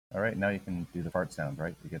All right, now you can do the fart sound,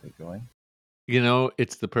 right, to get it going. You know,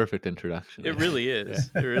 it's the perfect introduction. It really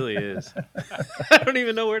is. It really is. I don't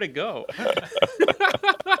even know where to go.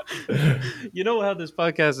 You know how this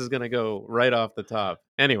podcast is going to go right off the top.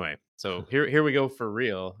 Anyway, so here we go for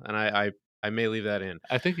real, and I may leave that in.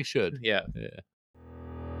 I think you should. Yeah.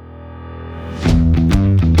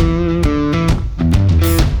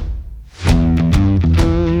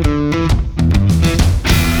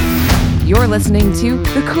 You're listening to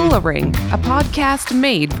The Coolering, a podcast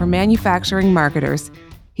made for manufacturing marketers.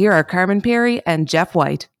 Here are Carman Perry and Jeff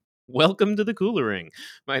White. Welcome to The Coolering.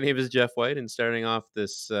 My name is Jeff White, and starting off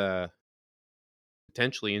this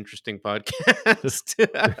potentially interesting podcast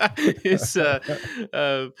is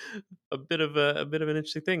a bit of an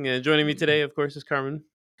interesting thing. Joining me today, of course, is Carman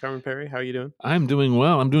Perry. How are you doing? I'm doing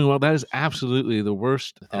well. That is absolutely the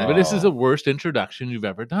worst thing. But this is the worst introduction you've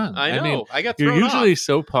ever done. I know. mean, I got you're thrown usually off.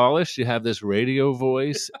 so polished. You have this radio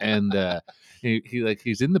voice, and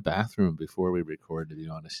he's in the bathroom before we record. To be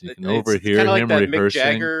honest, you can overhear him like that rehearsing. Mick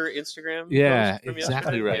Jagger Instagram. Yeah, post from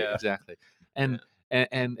exactly yesterday. right. Yeah. Exactly.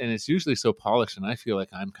 And it's usually so polished, and I feel like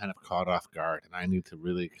I'm kind of caught off guard, and I need to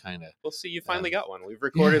really kind of. Well, see, you finally got one. We've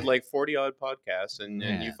recorded like 40 odd podcasts, and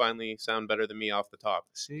you finally sound better than me off the top.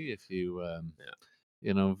 See, if you,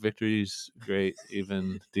 you know, victory's great,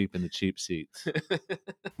 even deep in the cheap seats.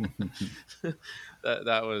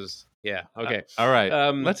 that was, yeah. Okay. All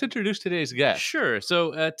right. Let's introduce today's guest. Sure.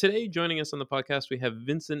 So today, joining us on the podcast, we have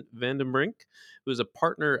Vincent Van Den Brink, who is a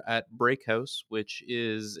partner at Breakhouse, which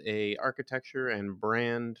is a architecture and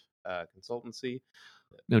brand consultancy.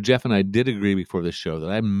 Now, Jeff and I did agree before the show that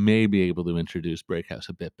I may be able to introduce Breakhouse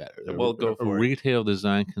a bit better. We'll go for a retail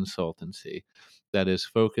design consultancy that is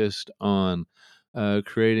focused on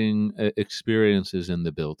creating experiences in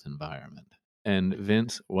the built environment. And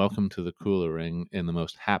Vince, welcome to the Coolering in the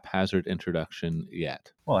most haphazard introduction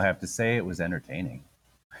yet. Well, I have to say it was entertaining.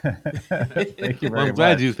 Thank you very much. I'm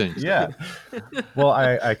glad you think so. Yeah. Well,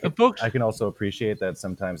 I can also appreciate that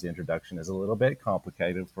sometimes the introduction is a little bit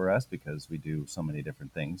complicated for us because we do so many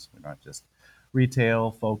different things. We're not just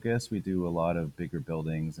retail focused. We do a lot of bigger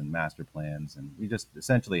buildings and master plans, and we just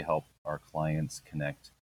essentially help our clients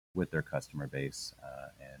connect with their customer base,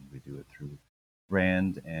 and we do it through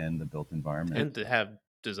brand and the built environment. And to have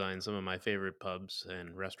designed some of my favorite pubs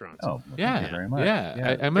and restaurants. Oh, well, thank you very much.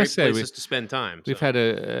 Yeah. I must say, places to spend time. We've had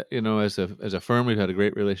as a firm, we've had a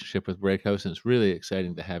great relationship with Breakhouse, and it's really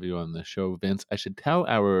exciting to have you on the show, Vince. I should tell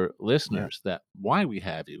our listeners that why we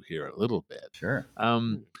have you here a little bit. Sure.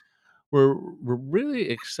 We're really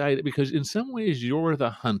excited because in some ways you're the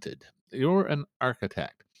hunted. You're an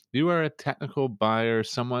architect. You are a technical buyer,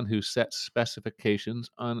 someone who sets specifications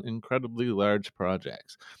on incredibly large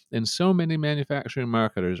projects. And so many manufacturing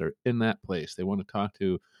marketers are in that place. They want to talk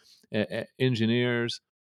to engineers,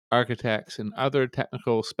 architects, and other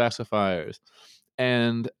technical specifiers.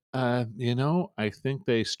 And, I think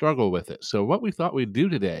they struggle with it. So what we thought we'd do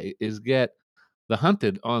today is get the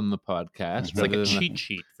hunted on the podcast. It's like a cheat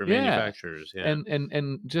sheet for manufacturers. Yeah.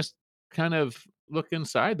 And just kind of look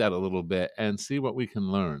inside that a little bit and see what we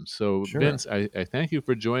can learn. So, Sure. Vince, I thank you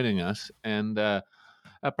for joining us, and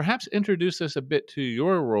perhaps introduce us a bit to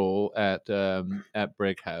your role at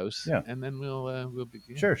Breakhouse, and then we'll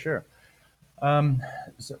begin. Sure.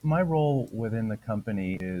 So my role within the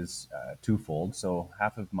company is twofold. So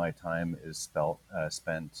half of my time is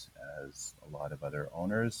spent, as a lot of other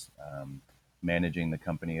owners, managing the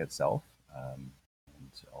company itself and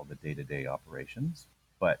all the day-to-day operations.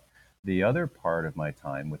 But the other part of my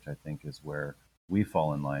time, which I think is where we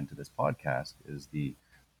fall in line to this podcast, is the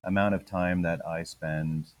amount of time that I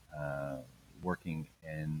spend working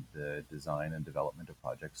in the design and development of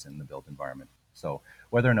projects in the built environment. So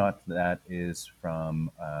whether or not that is from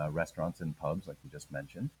restaurants and pubs, like you just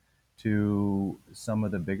mentioned, to some of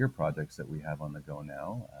the bigger projects that we have on the go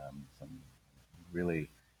now, some really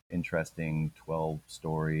interesting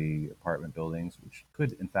 12-story apartment buildings, which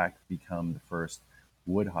could in fact become the first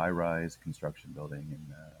wood high-rise construction building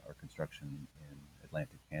or construction in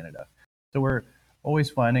Atlantic Canada. So we're always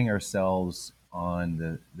finding ourselves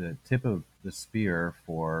on the tip of the spear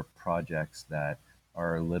for projects that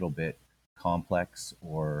are a little bit complex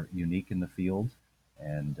or unique in the field,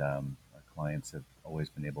 and our clients have always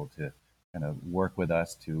been able to kind of work with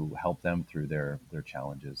us to help them through their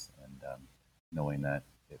challenges, and knowing that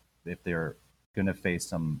if they're going to face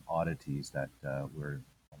some oddities, that we're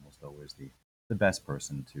almost always the best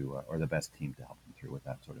person to or the best team to help them through with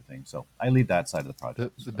that sort of thing. So I lead that side of the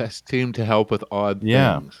project. The best team to help with odd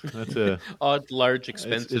things. That's a odd, large,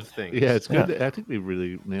 expensive things. Yeah, it's good. I think we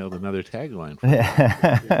really nailed another tagline.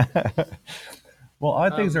 Well,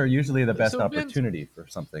 odd things are usually the best So Vince, opportunity for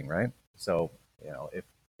something, right? So,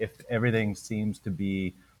 if everything seems to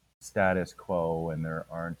be status quo and there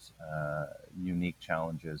aren't unique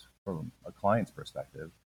challenges from a client's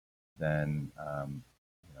perspective, then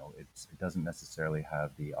it doesn't necessarily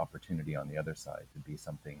have the opportunity on the other side to be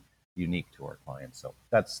something unique to our clients. So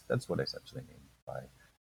that's what I essentially mean by very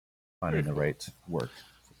finding the cool. right work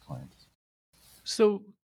for clients. So,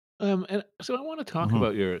 and so I want to talk Hmm.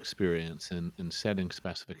 about your experience in setting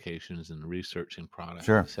specifications and researching product,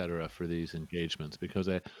 Sure. et cetera, for these engagements, because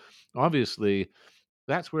obviously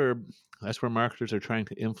that's where marketers are trying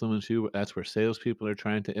to influence you. That's where salespeople are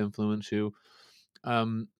trying to influence you.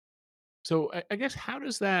 Um, so I guess how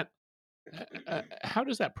does that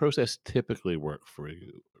process typically work for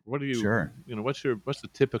you? What do Sure. what's the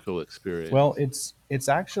typical Well, experience? it's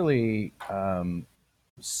actually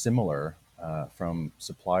similar from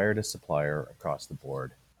supplier to supplier across the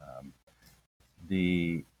board.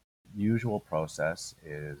 The usual process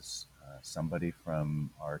is somebody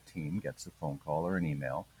from our team gets a phone call or an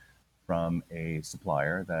email from a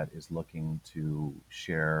supplier that is looking to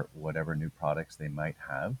share whatever new products they might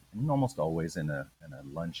have, and almost always in a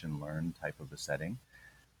lunch and learn type of a setting.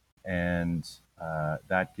 And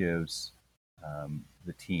that gives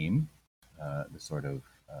the team the sort of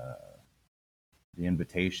the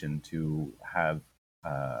invitation to have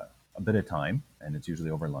a bit of time, and it's usually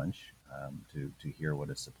over lunch, to hear what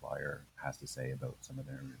a supplier has to say about some of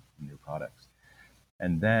their new products.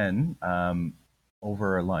 And then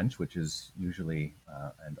over lunch, which is usually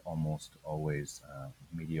and almost always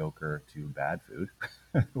mediocre to bad food,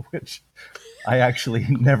 which I actually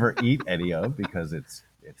never eat any of because it's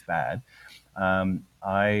bad.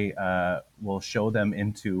 I will show them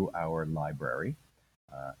into our library,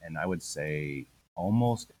 and I would say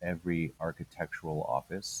almost every architectural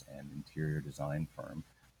office and interior design firm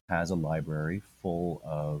has a library full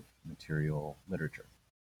of material literature,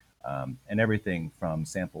 and everything from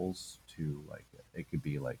samples to like it could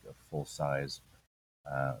be like a full size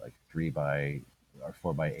like 3 by or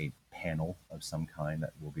 4 by 8 panel of some kind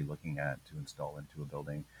that we'll be looking at to install into a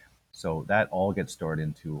building. So that all gets stored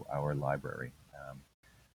into our library,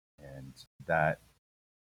 and that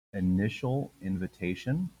initial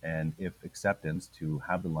invitation and if acceptance to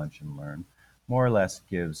have the lunch and learn more or less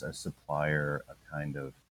gives a supplier a kind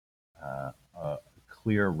of a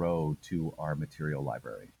clear road to our material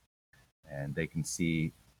library, and they can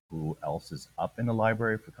see who else is up in the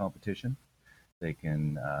library for competition. They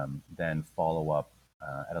can then follow up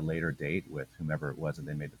at a later date with whomever it was that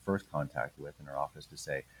they made the first contact with in our office to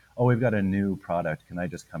say, oh, we've got a new product. Can I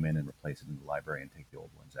just come in and replace it in the library and take the old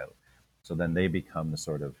ones out? So then they become the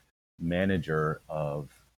sort of manager of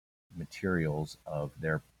materials of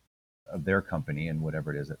their company and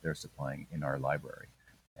whatever it is that they're supplying in our library.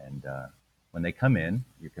 And when they come in,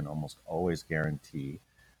 you can almost always guarantee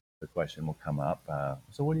the question will come up.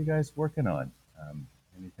 So what are you guys working on?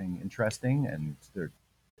 Anything interesting? And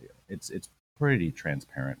it's pretty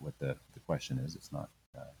transparent what the question is. It's not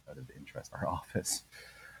out of the interest of our office.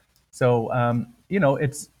 So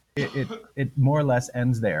it more or less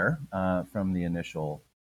ends there from the initial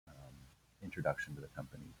introduction to the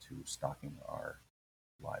company to stocking our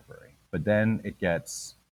library. But then it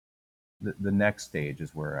gets the next stage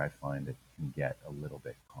is where I find it can get a little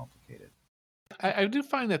bit complicated. I do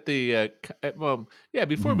find that well, yeah.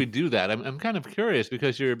 Before Mhm. we do that, I'm kind of curious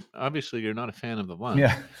because you're not a fan of the lunch,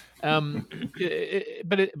 Yeah.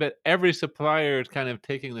 but every supplier is kind of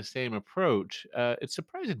taking the same approach. It's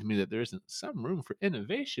surprising to me that there isn't some room for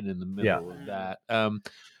innovation in the Yeah. middle of that.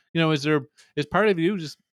 Is part of you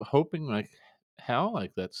just hoping like hell,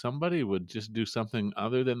 like that somebody would just do something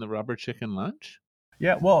other than the rubber chicken lunch?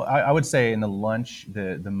 Yeah, well, I would say in the lunch,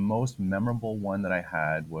 the most memorable one that I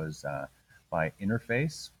had was by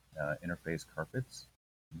Interface Carpets.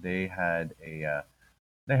 They had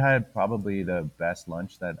they had probably the best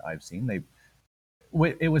lunch that I've seen.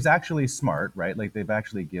 It was actually smart, right? Like they've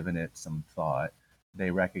actually given it some thought. They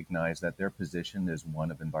recognize that their position is one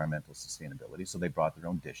of environmental sustainability, so they brought their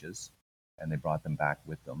own dishes, and they brought them back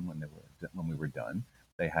with them when we were done.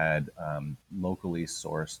 They had locally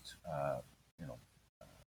sourced, you know,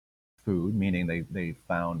 food, meaning they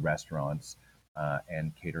found restaurants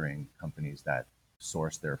and catering companies that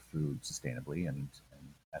source their food sustainably and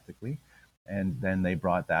ethically. And then they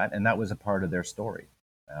brought that, and that was a part of their story.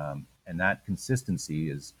 And that consistency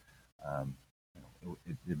is,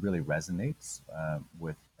 it really resonates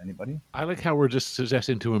with anybody. I like how we're just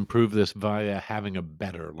suggesting to improve this via having a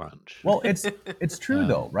better lunch. Well, it's true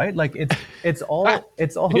though, Um, right? Like it's all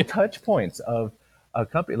yeah. touch points of a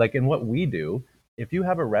company. Like in what we do, if you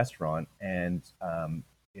have a restaurant and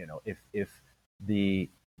if the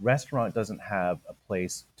restaurant doesn't have a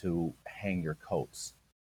place to hang your coats.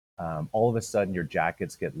 All of a sudden, your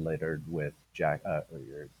jackets get littered with or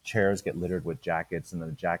your chairs get littered with jackets, and then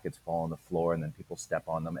the jackets fall on the floor, and then people step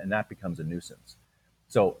on them, and that becomes a nuisance.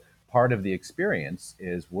 So part of the experience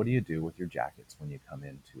is, what do you do with your jackets when you come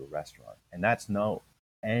into a restaurant? And that's no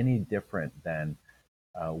any different than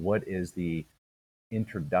what is the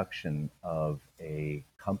introduction of a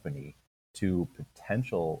company to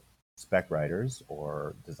potential spec writers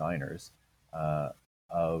or designers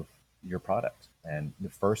of your product. And the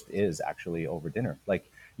first is actually over dinner.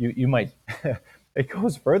 Like you might, it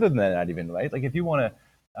goes further than that even, right? Like if you want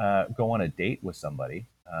to go on a date with somebody,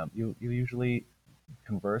 you usually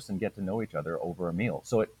converse and get to know each other over a meal.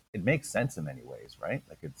 So it makes sense in many ways, right?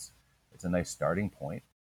 Like it's a nice starting point.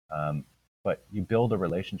 But you build a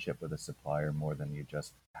relationship with a supplier more than you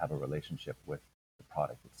just have a relationship with the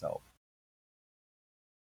product itself.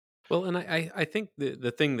 Well, and I think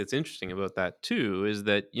the thing that's interesting about that too is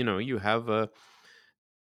that, you have a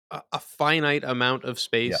finite amount of Yeah,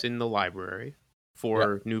 space in the library Yeah.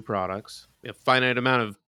 for new products, a finite amount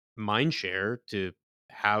of mind share to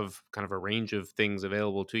have kind of a range of things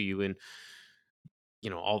available to you in,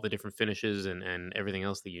 all the different finishes and everything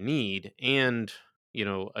else that you need, and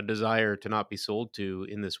a desire to not be sold to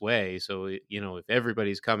in this way. So if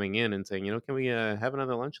everybody's coming in and saying, can we have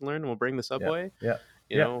another lunch and learn, and we'll bring the yeah, Subway, yeah,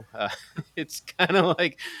 yeah, it's kind of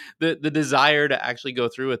like the desire to actually go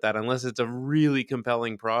through with that, unless it's a really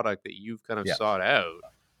compelling product that you've kind of yeah. sought out,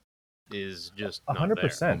 is just A not hundred there. Oh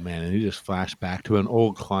percent. man, and you just flash back to an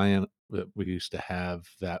old client that we used to have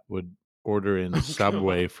that would order in Oh,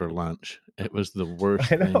 Subway God. for lunch. It was the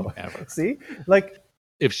worst I thing know. ever. See, like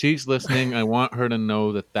If she's listening, I want her to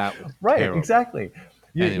know that that was right, terrible. exactly.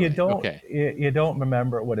 Anyway, okay. You don't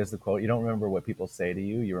remember what is the quote. You don't remember what people say to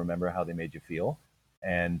you. You remember how they made you feel.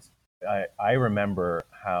 And I remember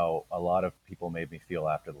how a lot of people made me feel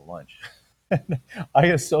after the lunch. I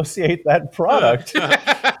associate that product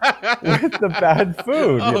with the bad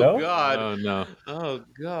food. You Oh, know. God. Oh no. Oh,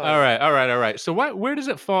 God. All right. So where does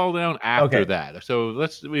it fall down after Okay. that? So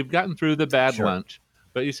we've gotten through the bad Sure. lunch,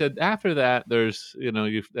 but you said after that there's,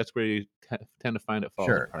 that's where you tend to find it falls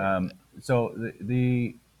Sure. apart a bit. So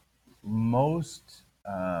the most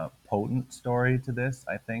potent story to this,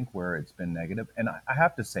 I think, where it's been negative, and I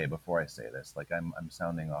have to say before I say this, like I'm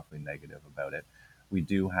sounding awfully negative about it. We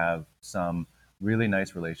do have some really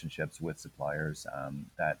nice relationships with suppliers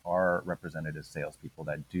that are represented as salespeople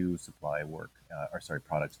that do supply work, or sorry,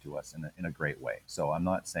 products to us in a great way. So I'm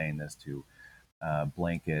not saying this to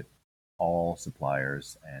blanket all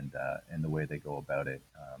suppliers and the way they go about it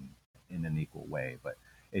in an equal way, but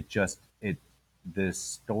it this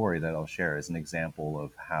story that I'll share is an example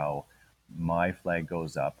of how my flag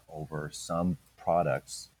goes up over some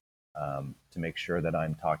products to make sure that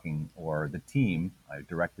I'm talking, or the team, I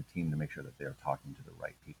direct the team to make sure that they're talking to the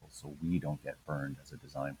right people so we don't get burned as a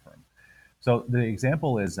design firm. So the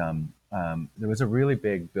example is there was a really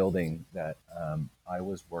big building that I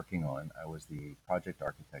was working on. I was the project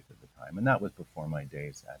architect at the time, and that was before my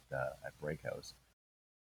days at Breakhouse.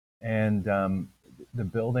 And the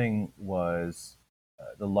building was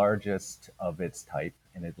the largest of its type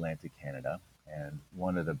in Atlantic Canada, and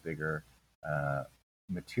one of the bigger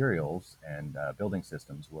materials and building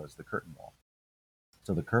systems was the curtain wall.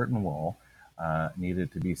 So the curtain wall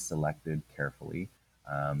needed to be selected carefully.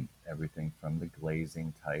 Everything from the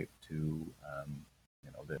glazing type to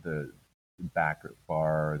the back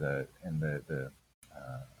bar, the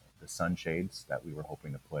sunshades that we were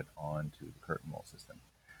hoping to put onto the curtain wall system.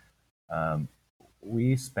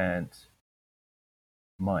 We spent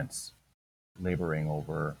months laboring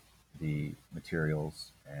over the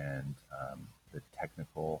materials and the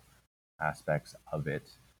technical aspects of it,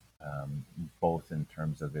 both in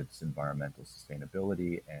terms of its environmental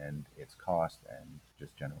sustainability and its cost and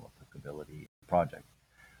just general applicability project.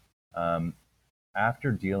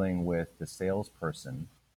 After dealing with the salesperson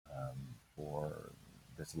for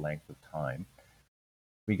this length of time,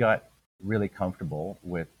 we got really comfortable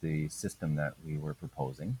with the system that we were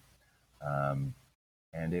proposing. Um,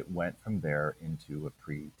 and it went from there into a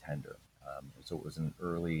pre-tender. So it was an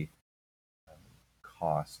early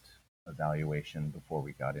cost evaluation before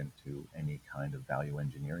we got into any kind of value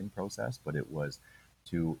engineering process, but it was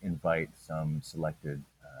to invite some selected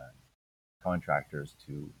contractors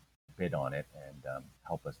to bid on it and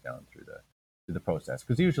help us down through the process.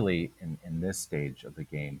 Because usually in this stage of the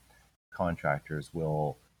game, contractors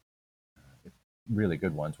will, really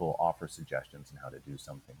good ones, will offer suggestions on how to do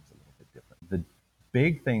some things a little bit different. The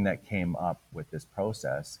big thing that came up with this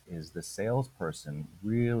process is the salesperson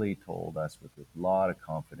really told us with a lot of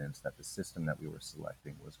confidence that the system that we were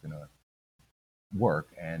selecting was going to work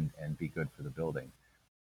and be good for the building.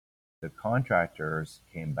 The contractors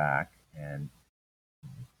came back, and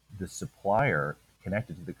the supplier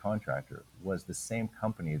connected to the contractor was the same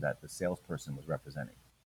company that the salesperson was representing.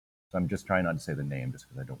 So I'm just trying not to say the name just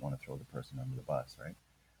because I don't want to throw the person under the bus, right?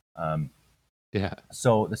 Yeah.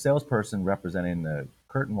 So the salesperson representing the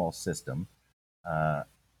curtain wall system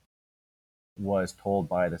was told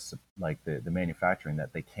by the manufacturing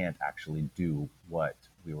that they can't actually do what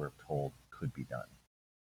we were told could be done.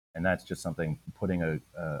 And that's just something, putting a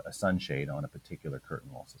sunshade on a particular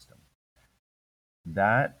curtain wall system.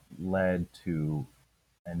 That led to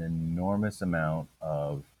an enormous amount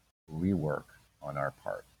of rework on our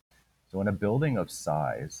part. So in a building of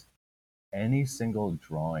size, any single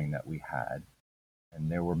drawing that we had,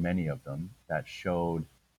 and there were many of them, that showed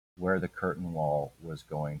where the curtain wall was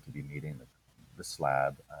going to be meeting the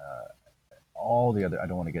slab, all the other, I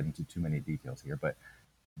don't want to get into too many details here, but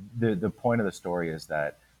the point of the story is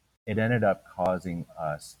that it ended up causing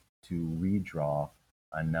us to redraw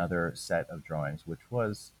another set of drawings, which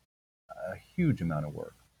was a huge amount of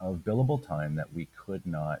work, of billable time that we could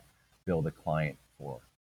not bill the client for.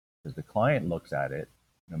 Because the client looks at it,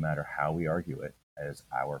 no matter how we argue it, as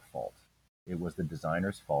our fault. It was the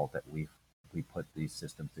designer's fault that we put these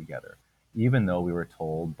systems together, even though we were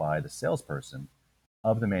told by the salesperson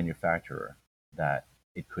of the manufacturer that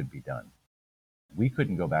it could be done. We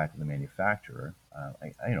couldn't go back to the manufacturer.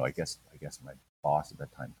 I guess my boss at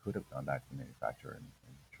that time could have gone back to the manufacturer and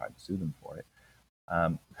tried to sue them for it.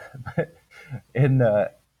 But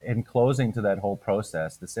in closing to that whole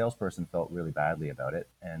process, the salesperson felt really badly about it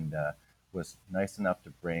and was nice enough to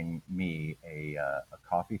bring me a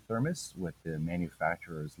coffee thermos with the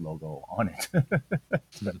manufacturer's logo on it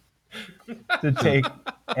to take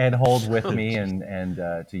and hold with me and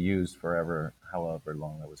to use forever, however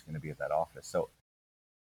long I was going to be at that office. So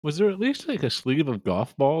Was there at least like a sleeve of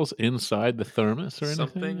golf balls inside the thermos or anything?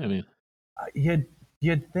 Something? I mean,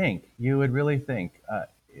 you would really think,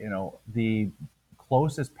 the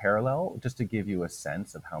closest parallel, just to give you a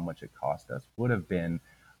sense of how much it cost us, would have been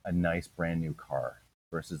a nice brand new car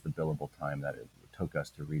versus the billable time that it took us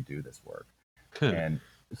to redo this work. And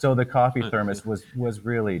so the coffee thermos was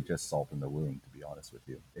really just salt in the wound, to be honest with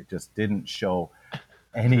you. It just didn't show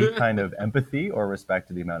any kind of empathy or respect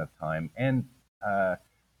to the amount of time and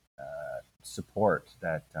support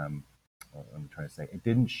that I'm trying to say. It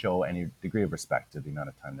didn't show any degree of respect to the amount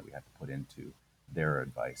of time that we had to put into their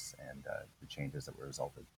advice and the changes that were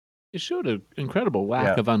resulted. it showed an incredible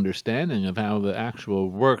lack Yeah. of understanding of how the actual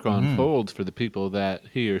work unfolds for the people that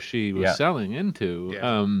he or she was Yeah. selling into,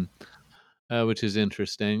 Yeah. which is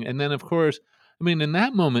interesting. And then, of course, I mean, in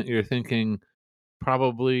that moment, you're thinking,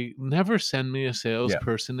 probably never send me a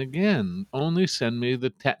salesperson again. Only send me the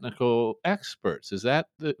technical experts. Is that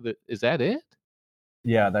is that it?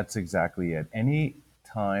 Yeah, that's exactly it. Any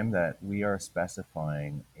time that we are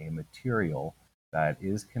specifying a material that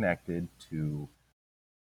is connected to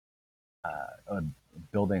a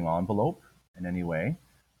building envelope in any way,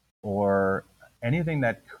 or anything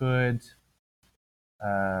that could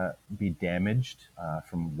be damaged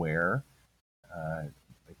from wear,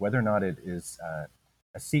 like whether or not it is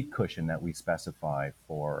a seat cushion that we specify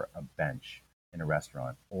for a bench in a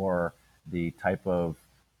restaurant, or the type of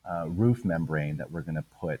roof membrane that we're going to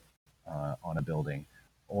put on a building,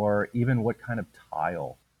 or even what kind of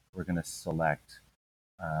tile we're going to select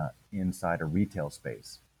inside a retail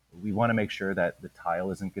space. We want to make sure that the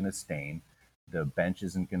tile isn't going to stain, the bench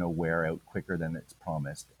isn't going to wear out quicker than it's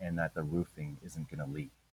promised, and that the roofing isn't going to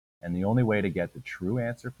leak. And the only way to get the true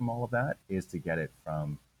answer from all of that is to get it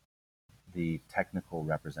from the technical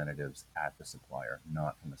representatives at the supplier,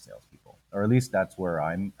 not from the salespeople. Or at least that's where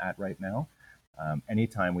I'm at right now.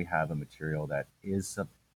 Anytime we have a material that is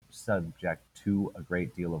subject to a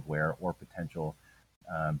great deal of wear or potential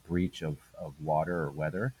breach of water or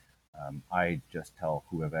weather, I just tell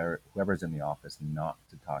whoever's in the office not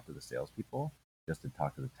to talk to the salespeople, just to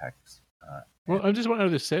talk to the techs. Well, I just wonder, are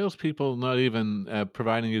the salespeople not even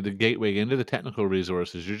providing you the gateway into the technical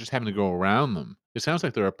resources? You're just having to go around them. It sounds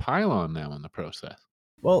like they're a pylon now in the process.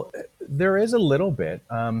 Well, there is a little bit.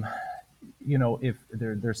 If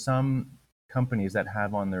there's some companies that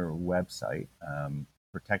have on their website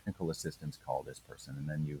for technical assistance, call this person, and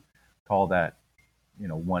then you call that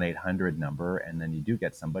 1-800 number, and then you do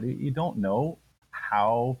get somebody. You don't know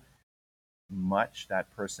how much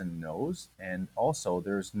that person knows, and also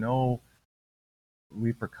there's no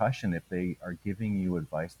repercussion if they are giving you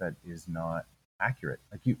advice that is not accurate.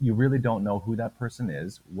 Like you really don't know who that person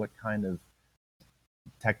is, what kind of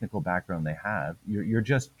technical background they have. You're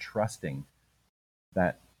just trusting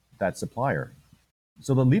that supplier.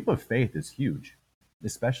 So the leap of faith is huge,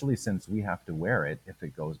 especially since we have to wear it if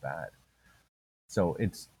it goes bad. So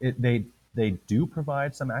they do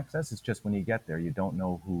provide some access. It's just when you get there, you don't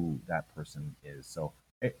know who that person is. So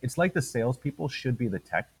it's like the salespeople should be the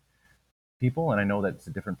tech people, and I know that it's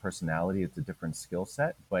a different personality, it's a different skill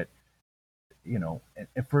set, but and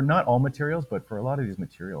for not all materials, but for a lot of these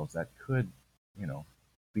materials, that could, you know,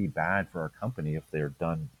 be bad for our company if they're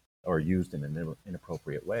done or used in an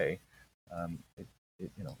inappropriate way.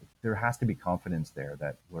 There has to be confidence there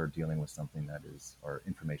that we're dealing with something that is, or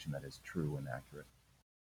information that is true and accurate.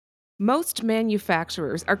 Most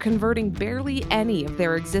manufacturers are converting barely any of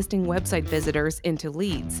their existing website visitors into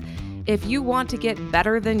leads. If you want to get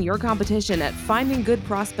better than your competition at finding good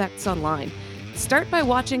prospects online, start by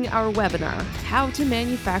watching our webinar, How to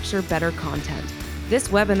Manufacture Better Content. This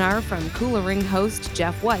webinar from Coolering host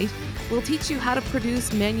Jeff White will teach you how to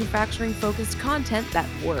produce manufacturing-focused content that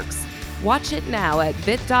works. Watch it now at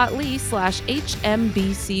bit.ly/HMBC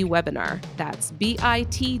webinar. That's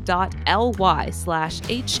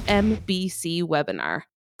bit.ly/HMBC webinar.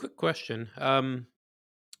 Quick question.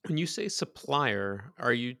 When you say supplier,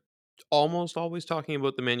 are you almost always talking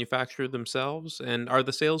about the manufacturer themselves? And are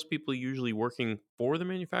the salespeople usually working for the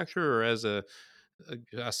manufacturer or as a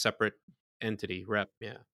separate entity rep?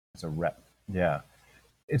 Yeah. It's a rep. Yeah.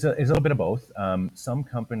 It's a little bit of both. Some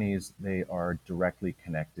companies, they are directly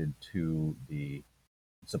connected to the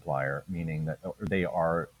supplier, meaning that they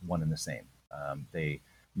are one and the same. They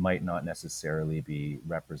might not necessarily be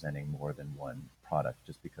representing more than one product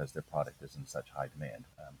just because their product is in such high demand.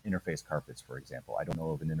 Interface carpets, for example. I don't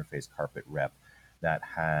know of an interface carpet rep that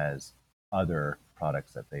has other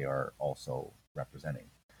products that they are also representing.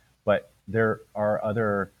 But there are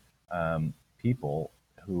other people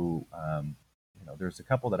who, there's a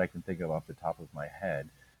couple that I can think of off the top of my head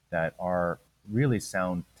that are really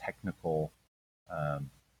sound technical um,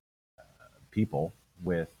 people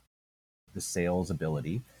with the sales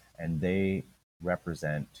ability, and they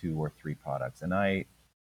represent 2 or 3 products. And I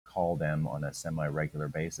call them on a semi-regular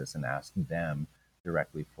basis and ask them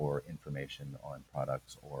directly for information on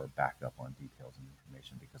products or backup on details and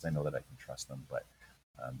information because I know that I can trust them. But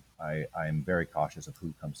I'm very cautious of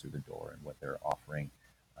who comes through the door and what they're offering,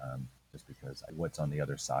 just because what's on the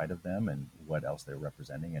other side of them and what else they're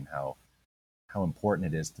representing and how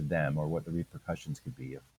important it is to them or what the repercussions could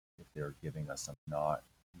be if they're giving us something not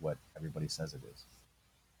what everybody says it is.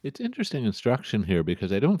 It's interesting instruction here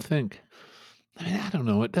because I don't think, I mean, I don't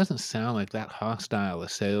know, it doesn't sound like that hostile a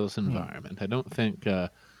sales environment. I don't think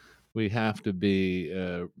we have to be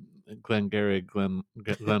Glengarry, Glen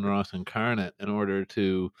Ross incarnate in order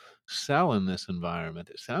to sell in this environment.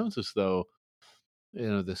 It sounds as though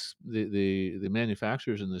the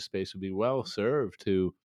manufacturers in this space would be well served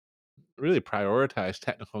to really prioritize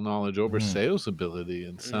technical knowledge over Mm-hmm. sales ability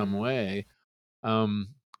in some way. Um,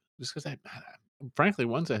 just because frankly,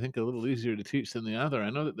 one's I think a little easier to teach than the other.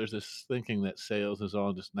 I know that there's this thinking that sales is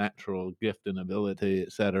all just natural gift and ability,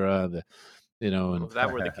 etc. Well, And if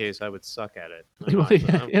that were the case, I would suck at it. well,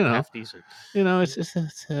 yeah, I'm half decent. it's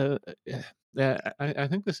just yeah, I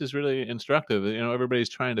think this is really instructive. Everybody's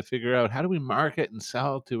trying to figure out how do we market and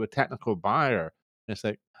sell to a technical buyer. And it's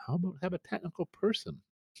like, how about have a technical person?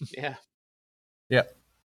 Yeah. Yeah,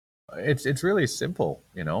 it's really simple.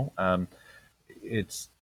 It's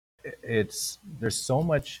there's so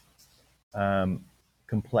much um,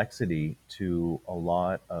 complexity to a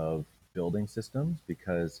lot of building systems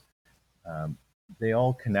because um, they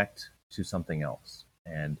all connect to something else.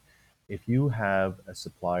 And if you have a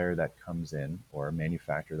supplier that comes in or a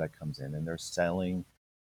manufacturer that comes in and they're selling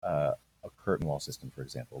a curtain wall system, for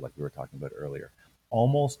example, like we were talking about earlier,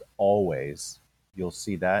 almost always you'll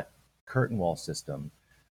see that curtain wall system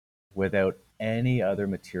without any other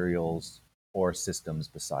materials or systems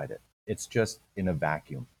beside it. It's just in a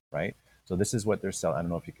vacuum, right? So this is what they're selling. I don't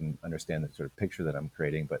know if you can understand the sort of picture that I'm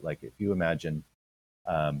creating, but like if you imagine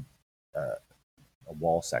um, a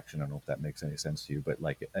wall section, I don't know if that makes any sense to you, but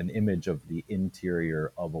like an image of the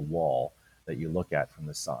interior of a wall that you look at from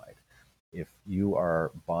the side. If you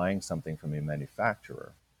are buying something from a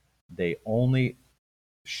manufacturer, they only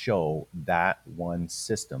show that one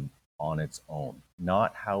system on its own,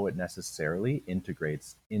 not how it necessarily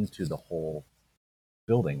integrates into the whole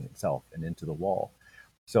building itself and into the wall.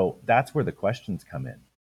 So that's where the questions come in.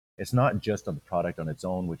 It's not just on the product on its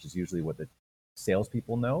own, which is usually what the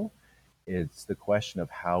salespeople know. It's the question of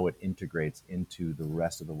how it integrates into the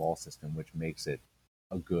rest of the wall system, which makes it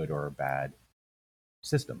a good or a bad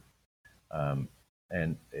system.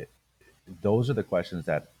 And those are the questions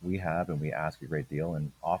that we have and we ask a great deal.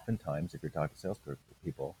 And oftentimes, if you're talking to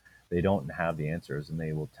salespeople, they don't have the answers, and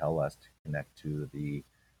they will tell us to connect to the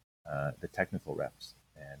technical reps.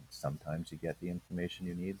 And sometimes you get the information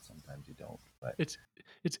you need, sometimes you don't. But It's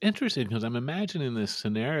it's interesting because I'm imagining this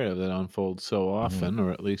scenario that unfolds so mhm. often,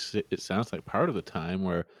 or at least it sounds like part of the time,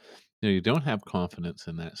 where you don't have confidence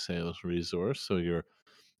in that sales resource, so you're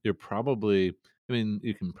probably, I mean,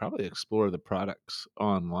 you can probably explore the products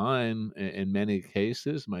online in many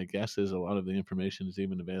cases. My guess is a lot of the information is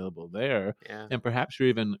even available there, Yeah. and perhaps you're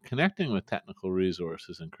even connecting with technical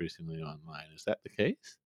resources increasingly online. Is that the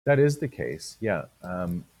case? That is the case, yeah.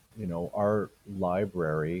 Our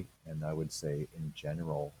library, and I would say in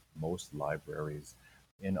general, most libraries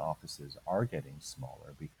in offices are getting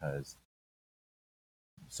smaller because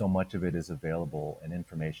so much of it is available and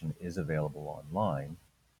information is available online.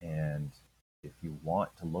 And if you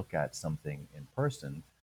want to look at something in person,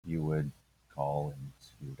 you would call and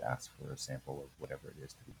you would ask for a sample of whatever it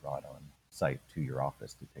is to be brought on site to your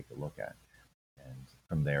office to take a look at. And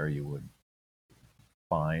from there, you would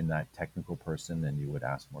find that technical person and you would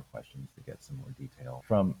ask more questions to get some more detail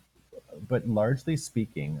from. But largely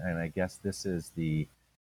speaking, and I guess this is the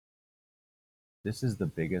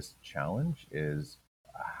biggest challenge, is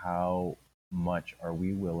how much are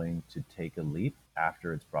we willing to take a leap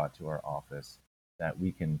after it's brought to our office that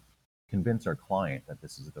we can convince our client that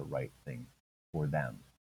this is the right thing for them.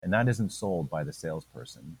 And that isn't sold by the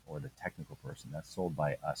salesperson or the technical person, that's sold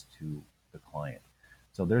by us to the client.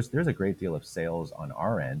 So there's a great deal of sales on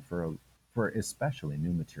our end for especially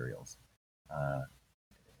new materials. uh,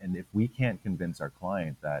 and if we can't convince our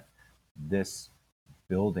client that this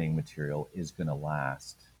building material is going to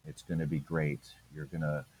last, it's going to be great, you're going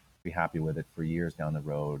to be happy with it for years down the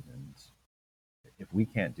road, and if we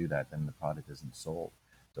can't do that, then the product isn't sold.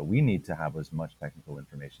 So we need to have as much technical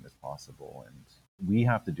information as possible, and we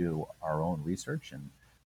have to do our own research and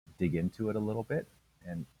dig into it a little bit.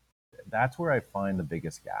 And that's where I find the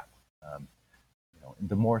biggest gap.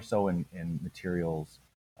 The more so in materials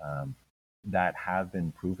um, that have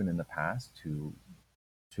been proven in the past to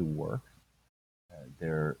work,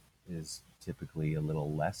 there is typically a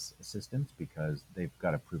little less assistance because they've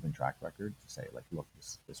got a proven track record to say, like, look,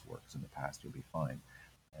 this works in the past, you'll be fine.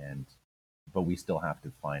 And but we still have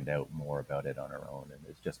to find out more about it on our own, and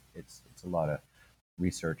it's a lot of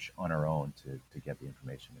research on our own to get the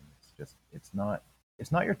information. And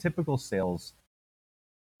it's not your typical sales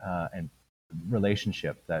and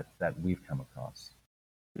relationship that we've come across.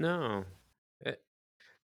 No. Eh,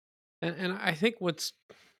 and I think what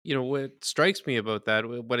strikes me about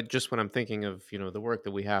that, just when I'm thinking of, the work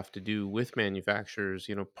that we have to do with manufacturers,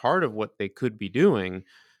 part of what they could be doing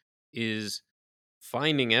is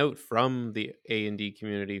finding out from the A&D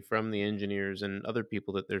community, from the engineers and other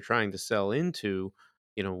people that they're trying to sell into,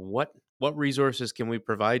 what resources can we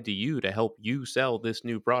provide to you to help you sell this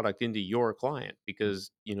new product into your client?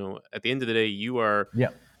 Because, at the end of the day, you are Yeah,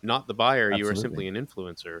 not the buyer, you are absolutely. simply an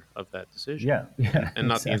influencer of that decision. Yeah, yeah, And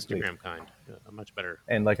not the exactly. Instagram kind, a much better,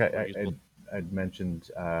 And like more I, usable. I'd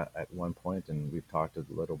mentioned at one point, and we've talked a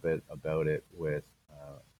little bit about it with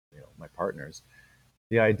my partners,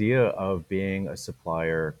 the idea of being a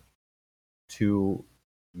supplier to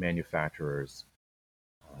manufacturers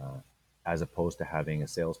uh, as opposed to having a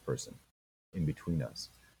salesperson in between us,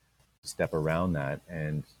 step around that.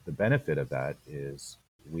 And the benefit of that is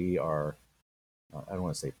we are, I don't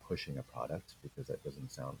want to say pushing a product because that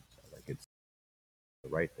doesn't sound like it's the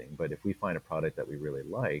right thing, but if we find a product that we really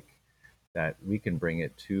like, that we can bring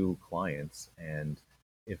it to clients. And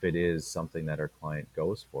if it is something that our client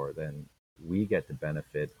goes for, then we get the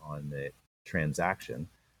benefit on the transaction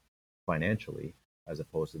financially as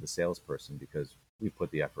opposed to the salesperson, because we put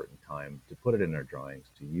the effort and time to put it in our drawings,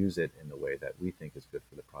 to use it in the way that we think is good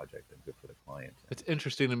for the project and good for the client. It's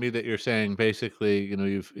interesting to me that you're saying basically,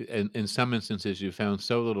 you've in some instances you found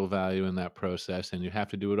so little value in that process and you have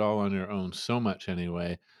to do it all on your own so much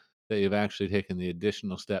anyway that you've actually taken the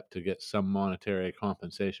additional step to get some monetary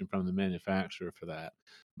compensation from the manufacturer for that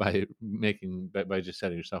by just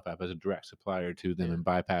setting yourself up as a direct supplier to them Yeah. and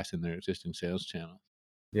bypassing their existing sales channel.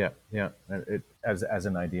 Yeah, yeah. As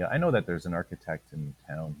an idea, I know that there's an architect in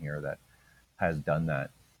town here that has done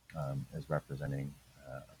that, as representing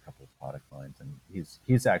a couple of product lines, and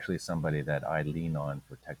he's actually somebody that I lean on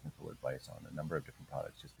for technical advice on a number of different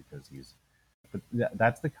products, just because he's. But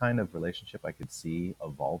that's the kind of relationship I could see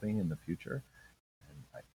evolving in the future,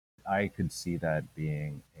 and I could see that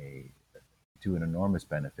being to an enormous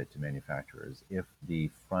benefit to manufacturers if the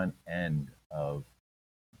front end of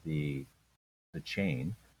the the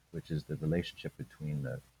chain, which is the relationship between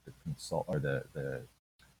consult or the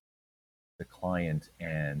client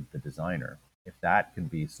and the designer. If that can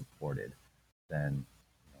be supported, then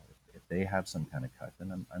if they have some kind of cut,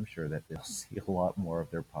 then I'm sure that they'll see a lot more of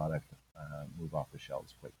their product move off the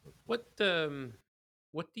shelves quite quickly.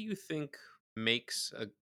 What do you think makes a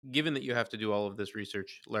given that you have to do all of this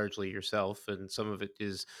research largely yourself, and some of it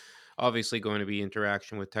is obviously going to be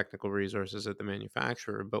interaction with technical resources at the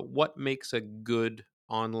manufacturer, but what makes a good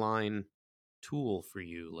online tool for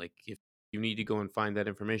you? Like if you need to go and find that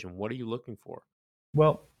information, what are you looking for?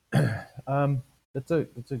 Well, that's a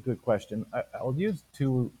good question. I'll use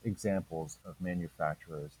two examples of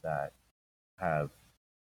manufacturers that have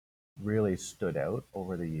really stood out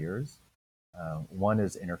over the years. One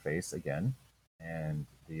is Interface again, and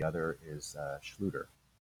the other is Schluter.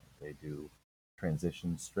 They do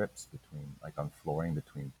transition strips between, like on flooring,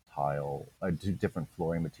 between two different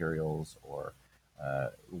flooring materials, or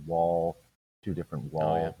wall, two different Oh yeah.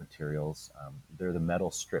 wall materials. They're the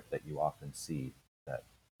metal strip that you often see that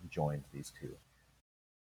joins these two.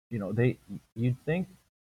 You'd think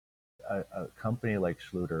a company like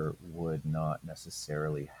Schluter would not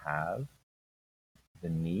necessarily have the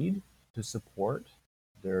need to support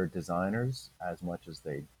their designers as much as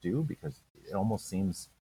they do, because it almost seems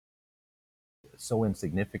so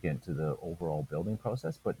insignificant to the overall building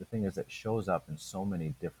process. But the thing is, it shows up in so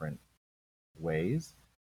many different ways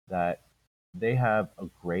that they have a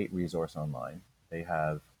great resource online. They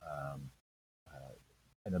have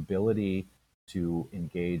an ability to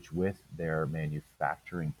engage with their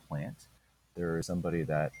manufacturing plant. There is somebody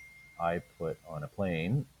that I put on a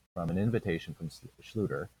plane from an invitation from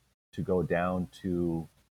Schluter to go down to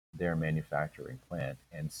their manufacturing plant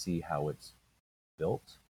and see how it's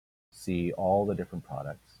built, see all the different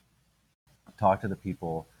products, talk to the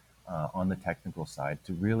people on the technical side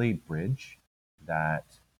to really bridge that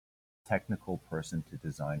technical person to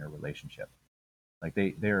designer relationship. Like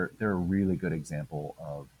they're a really good example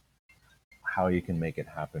of how you can make it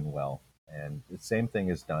happen well. And the same thing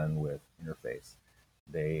is done with Interface.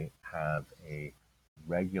 They have a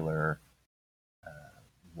regular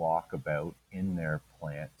walkabout in their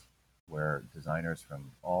plant where designers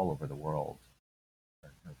from all over the world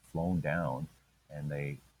are flown down, and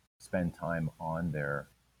they spend time on their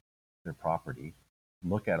property,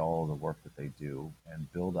 look at all of the work that they do,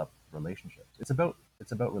 and build up relationships. It's about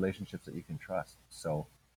relationships that you can trust. So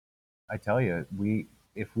I tell you,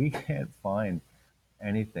 if we can't find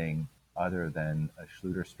anything other than a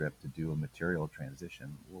Schluter strip to do a material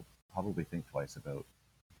transition, we'll probably think twice about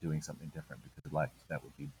doing something different, because that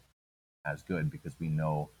would be as good, because we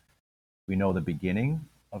know the beginning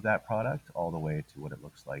of that product all the way to what it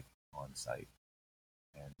looks like on site.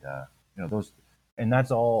 And those, and that's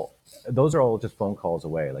all. Those are all just phone calls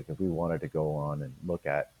away. Like if we wanted to go on and look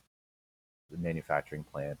at the manufacturing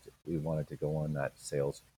plant, if we wanted to go on that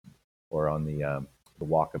sales or on the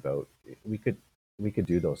walkabout, we could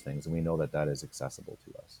do those things, and we know that that is accessible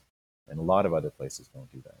to us. And a lot of other places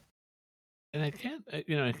don't do that. And I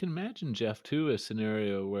can imagine, Jeff, too, a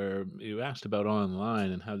scenario where you asked about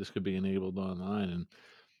online and how this could be enabled online. And,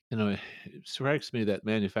 it strikes me that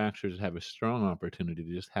manufacturers have a strong opportunity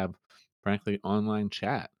to just have, frankly, online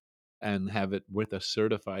chat and have it with a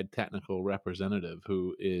certified technical representative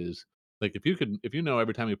who is like, if you know,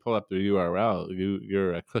 every time you pull up the URL,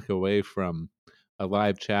 you're a click away from a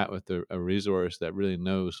live chat with a resource that really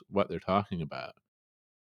knows what they're talking about.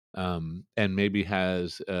 And maybe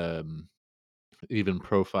has, even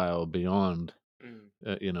profile beyond,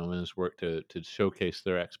 Mm. in his work to showcase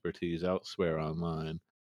their expertise elsewhere online.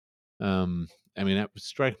 Um, I mean, that would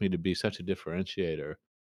strike me to be such a differentiator.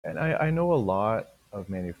 And I know a lot of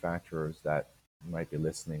manufacturers that might be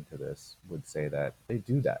listening to this would say that they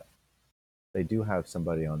do that. They do have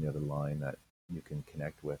somebody on the other line that you can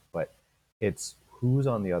connect with, but it's who's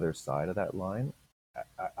on the other side of that line.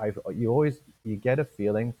 You get a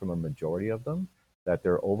feeling from a majority of them that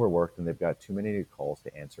they're overworked and they've got too many calls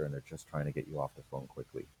to answer, and they're just trying to get you off the phone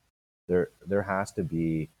quickly. There has to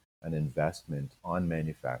be an investment on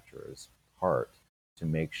manufacturers' part to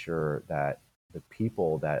make sure that the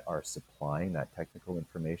people that are supplying that technical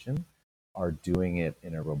information are doing it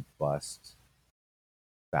in a robust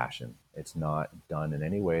fashion. It's not done in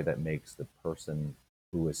any way that makes the person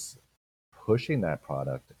who is pushing that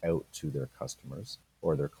product out to their customers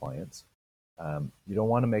or their clients. You don't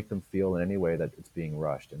want to make them feel in any way that it's being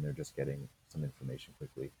rushed and they're just getting some information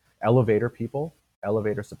quickly. Elevator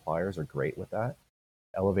suppliers are great with that.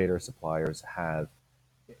 Elevator suppliers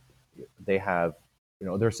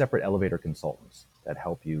they're separate elevator consultants that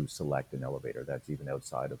help you select an elevator that's even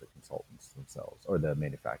outside of the consultants themselves or the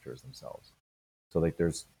manufacturers themselves. So like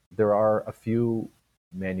there are a few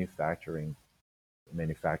manufacturers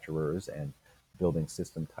and building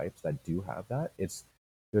system types that do have that.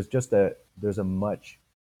 There's a much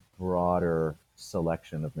broader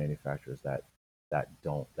selection of manufacturers that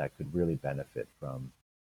could really benefit from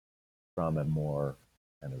a more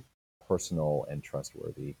kind of personal and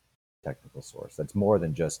trustworthy technical source. That's more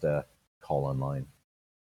than just a call online.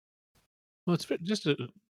 Well, it's just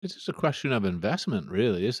a question of investment,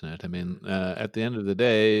 really, isn't it? I mean, at the end of the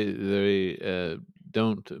day, they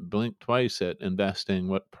don't blink twice at investing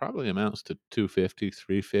what probably amounts to $250,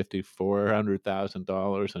 $350,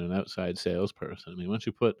 $400,000 in an outside salesperson. I mean, once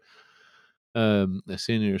you put a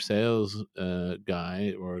senior sales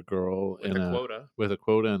guy or a girl With a quota. with a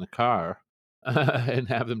quota in a car and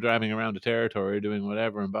have them driving around the territory doing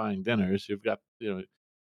whatever and buying dinners, you've got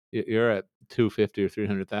you're at 250 or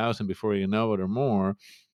 300,000 before you know it or more.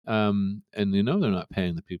 And they're not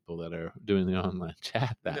paying the people that are doing the online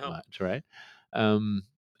chat that No. much, right? And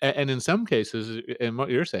in some cases, and what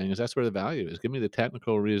you're saying is that's where the value is. Give me the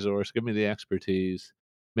technical resource, give me the expertise,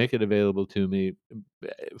 make it available to me.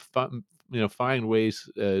 Find ways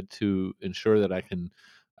to ensure that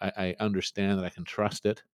I understand that I can trust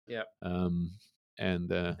it. Yeah. And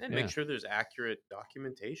make sure there's accurate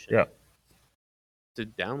documentation. Yeah. To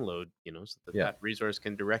download, so that Yeah. that resource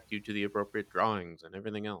can direct you to the appropriate drawings and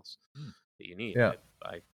everything else that you need. Yeah.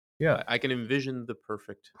 I can envision the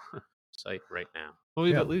perfect site right now. Well,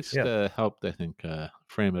 we've at least helped, I think,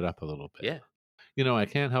 frame it up a little bit. Yeah. I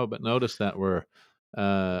can't help but notice that we're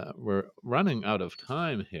running out of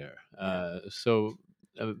time here. So,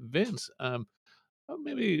 Vince,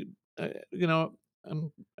 maybe I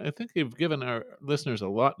think you've given our listeners a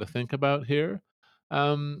lot to think about here.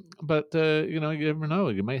 But you never know.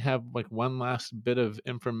 You might have like one last bit of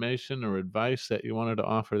information or advice that you wanted to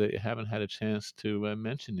offer that you haven't had a chance to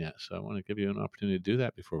mention yet. So I want to give you an opportunity to do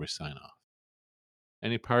that before we sign off.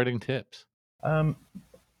 Any parting tips?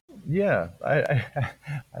 Yeah,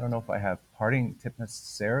 I don't know if I have parting tip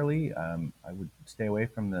necessarily. I would stay away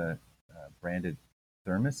from the branded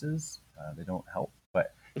thermoses. They don't help.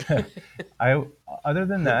 But other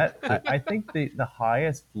than that, I think the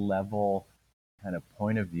highest level kind of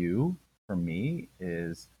point of view for me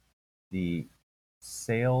is the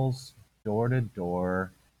sales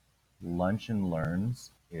door-to-door lunch and learns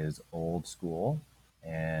is old school,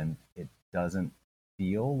 and it doesn't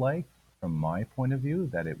feel like, from my point of view,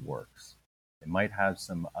 that it works. It might have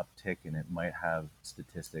some uptick and it might have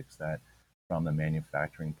statistics that, from the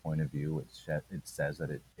manufacturing point of view, it says that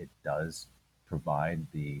it does provide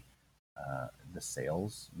the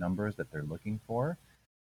sales numbers that they're looking for.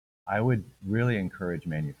 I would really encourage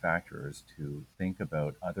manufacturers to think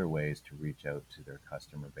about other ways to reach out to their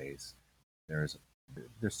customer base. There's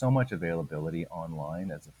so much availability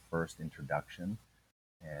online as a first introduction,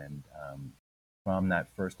 and from that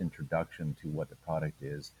first introduction to what the product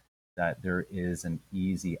is, that there is an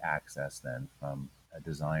easy access then from a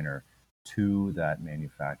designer to that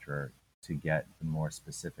manufacturer to get the more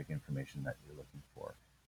specific information that you're looking for.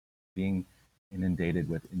 Being inundated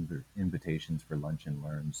with invitations for lunch and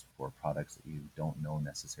learns for products that you don't know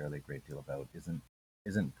necessarily a great deal about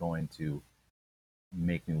isn't going to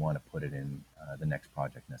make me want to put it in the next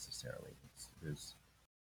project necessarily.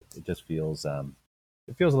 It just feels a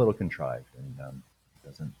little contrived and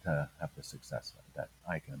doesn't have the success that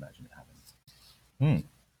I can imagine it having.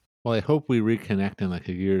 Well, I hope we reconnect in like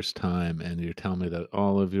a year's time, and you tell me that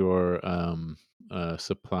all of your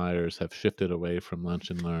suppliers have shifted away from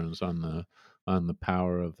lunch and learns on the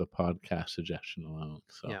power of the podcast suggestion alone.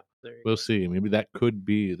 So Yeah, there you we'll go. see. Maybe that could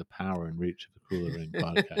be the power and reach of the Cooler Ring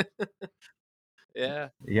podcast. Yeah,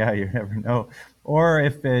 you never know. Or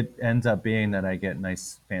if it ends up being that I get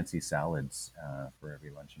nice fancy salads for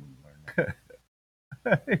every lunch and learn.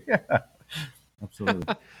 Yeah,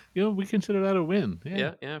 absolutely. We consider that a win.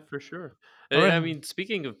 Yeah, for sure. All right. I mean,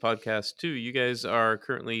 speaking of podcasts too, you guys are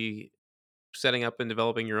currently setting up and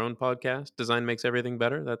developing your own podcast. Design Makes Everything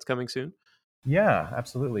Better. That's coming soon. Yeah,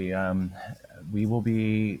 absolutely. We will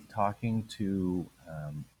be talking to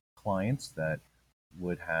clients that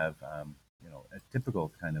would have, a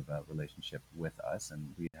typical kind of relationship with us,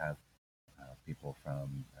 and we have people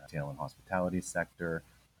from retail and hospitality sector,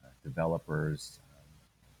 developers,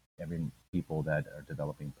 people that are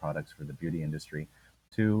developing products for the beauty industry,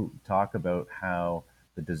 to talk about how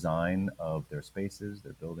the design of their spaces,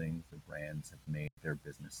 their buildings, their brands have made their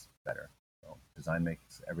business better. So Design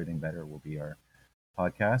Makes Everything Better will be our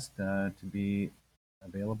podcast to be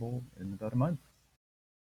available in about a month.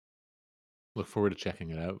 Look forward to checking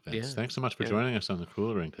it out, Vince. Yeah. Thanks so much for joining us on the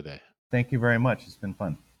Cooler Ring today. Thank you very much. It's been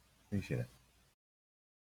fun. Appreciate it.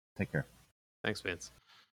 Take care. Thanks, Vince.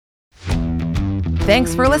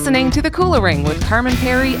 Thanks for listening to The Cooler Ring with Carman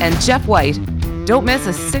Perry and Jeff White. Don't miss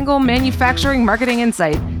a single manufacturing marketing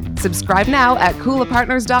insight. Subscribe now at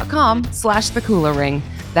KulaPartners.com/The Cooler Ring.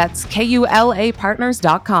 That's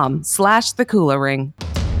KULAPartners.com/The Cooler Ring.